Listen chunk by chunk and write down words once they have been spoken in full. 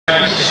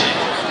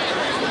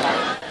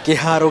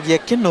Kiharo gia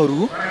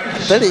kinoru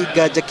atari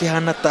nganja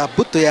kihana ta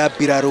mbuto ya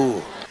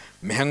mbiraru.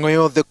 Mihang'o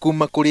yothe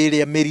kuma kuri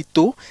iria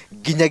miritu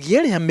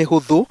nginyagia iria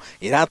mihuthu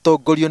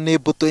iratongorio ni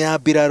mbuto ya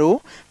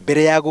mbiraru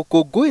mbere ya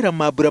gukunguira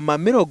mambura ma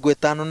mirongo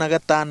itano na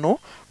gatano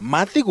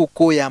ma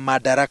thigukuu ya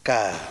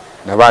Madaraka.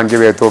 Na bangi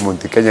betu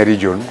Kenya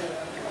region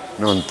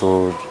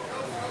nontu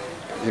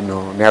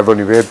ni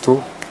athoni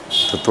betu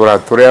tutura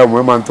turia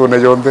amwe mantu na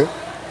yonthe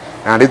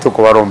na ndi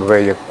tukubarombe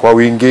beye kwa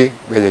wingi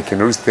beye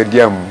Kinoru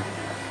stadium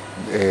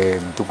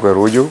tukwe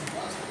Ruciu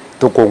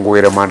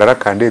tukunguira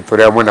Madaraka ndi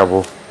turia amwe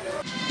nabo.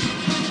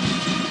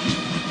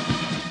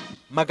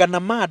 Magana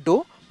ma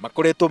andu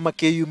makoretwo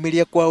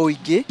makiyumiria kwa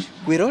uingi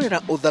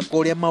kuirorera uthaka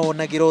uria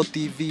maonagira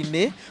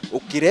TV-ini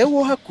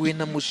ukirehwo hakuhi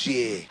na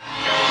mucii.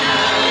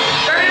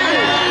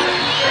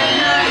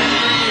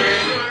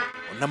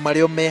 Ona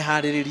mario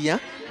mehariria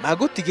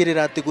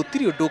magutigirira ati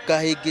gutiri undu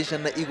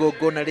kahingicana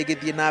igongona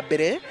rigithie na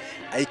mbere.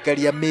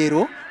 Aikari a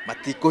Meru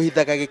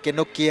matikuhithaga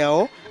gikeno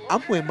kiao,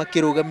 amwe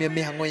makirugamia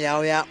mihang'o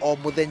yao ya o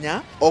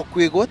muthenya o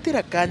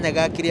kwigwatira kanya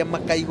ga kiria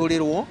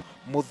makaihurirwo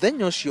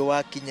muthenya ucio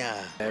wakinya.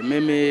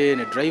 Mimi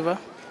ni driver,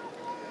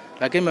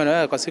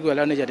 lakini kwa siku ya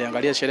leo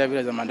nijaliangalia sheria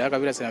vile za Madaraka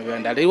vile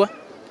zinavyoandaliwa.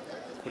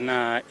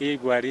 Kuna hii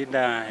gwarida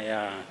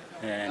ya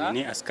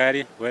ni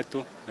askari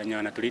wetu wenye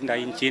wanatulinda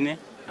nchini,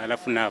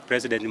 alafu na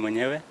president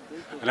mwenyewe,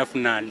 alafu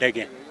na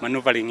ndege,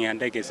 maneuvering ya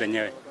ndege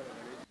zenyewe.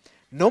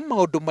 No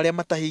maundu maria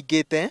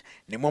matahingite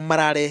nimo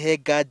mararehe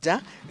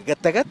nganja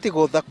gatagati ga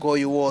uthaka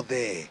uyu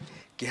wothe.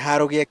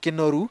 Kiharo gia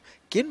kinoru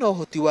kina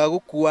uhoti wa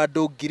gukua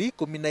andu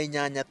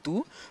 18,000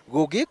 tu,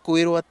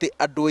 gugikuirwo ati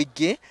andu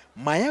aingi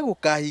maya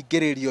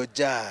gukahingiririo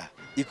nja.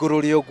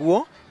 Iguru ria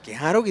uguo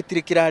kiharo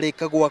gitiri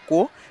kirarika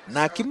gwakwo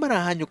na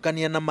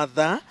akimarahanyukania na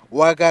mathaa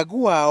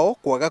wagagu wao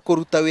kwaga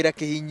kuruta wira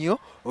kihinyio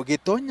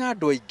ugitonya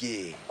andu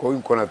aingi. Ko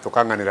inkona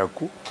tukang'anira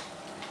ku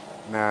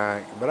na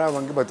bara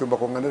bangi batumba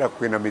kung'anira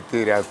kwina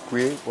mitiri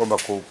akwi bomba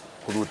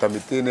kuruta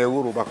mitine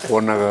uru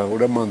bakonaga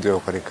ule mandu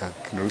yokarika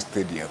Kinoru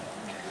stadium.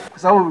 Kwa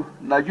sababu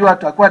najua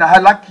tutakuwa na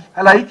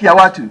halaiki ya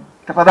watu.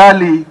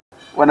 Tafadhali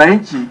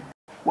wananchi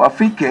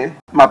wafike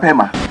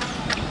mapema.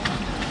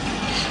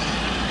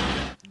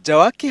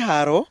 Jawa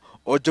kiharo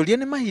onjoria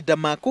ni mahinda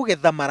ma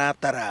kugetha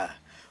maratara.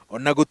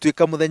 Ona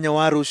gutuika muthenya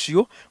wa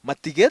Ruciu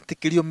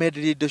matigetikirio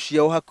menderie indo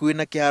ciao hakuhi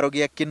na kiharo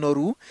gia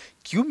kinoru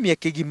kiumia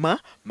kigima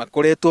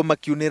makoretwo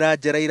makiunira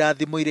njara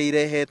irathimo iria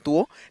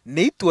irehetwo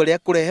ni itua ria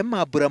kurehe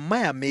mambura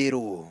maya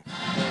Meru.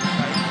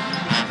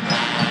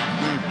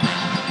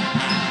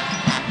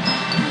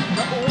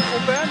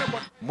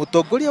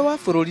 Mutongoria wa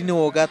bururi ni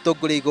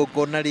wogatongoria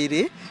igongona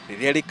riri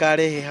riria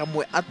rikarehe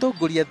hamwe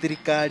atongoria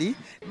thirikari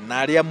na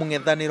aria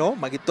mung'ethaniro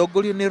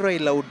magitongorio ni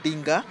Raila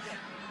Odinga.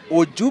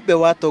 Ujumbe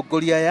wa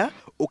atongoria aya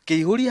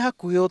ukiihuria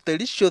hakuhi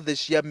hoteli ciothe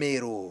cia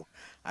Meru.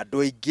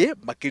 Andu aingi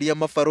makiria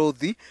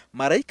mabarothi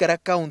maraikara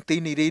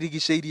kaunti-ini iria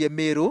irigiceirie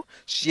Meru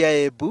cia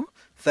Embu,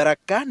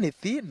 Tharaka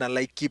Nithi na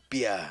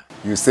Laikipia.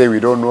 You say we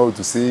don't know how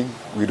to sing,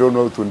 we don't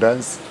know how to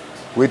dance.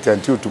 Wait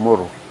until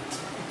tomorrow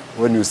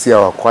when you see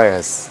our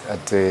choirs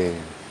at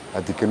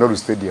the Kinoru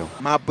stadium.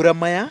 Mambura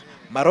maya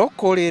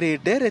maroko riri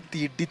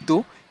ndereti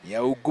nditu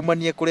ya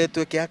ungumania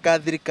kuretwo ikihaka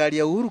thirikari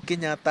ya Uhuru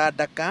Kenyatta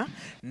ndaka,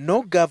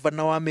 no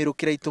gavana wa Meru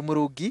Kiraitu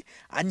Murungi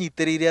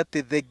anyitirire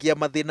ati thengia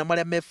mathina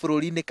maria me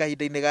bururi-ini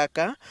kahinda-ini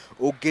gaka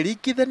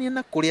ungiringithania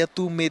na kuria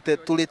tumite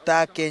turi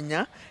ta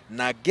Kenya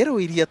na ngero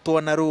iria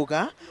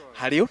twanaruga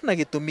hari ona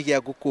gitumi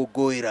gia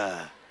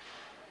gukunguira.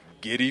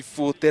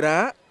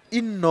 Ngiribotera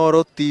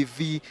Inooro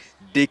TV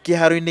ndi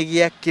kiharo-ini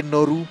gia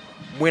Kinoru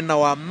mwena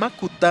wa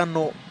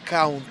Makutano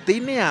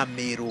kaunti-ini ya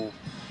Meru.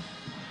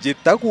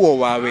 Njitagwo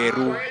wa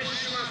Weru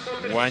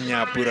wa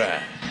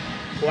Nyambura.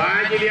 Kwa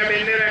ajili ya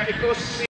bendera ya kikosi